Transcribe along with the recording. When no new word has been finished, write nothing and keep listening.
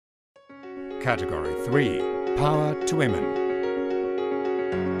Category 3. Power to Women.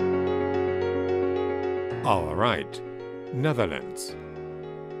 Our right. Netherlands.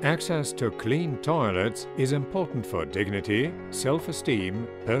 Access to clean toilets is important for dignity, self-esteem,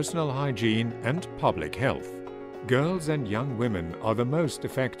 personal hygiene and public health. Girls and young women are the most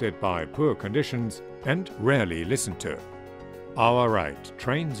affected by poor conditions and rarely listened to. Our Right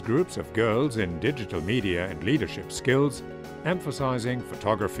trains groups of girls in digital media and leadership skills, emphasizing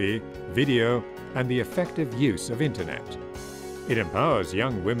photography, video and the effective use of Internet. It empowers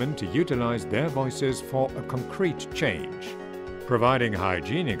young women to utilize their voices for a concrete change. Providing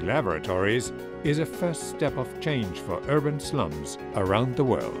hygienic laboratories is a first step of change for urban slums around the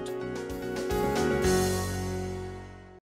world.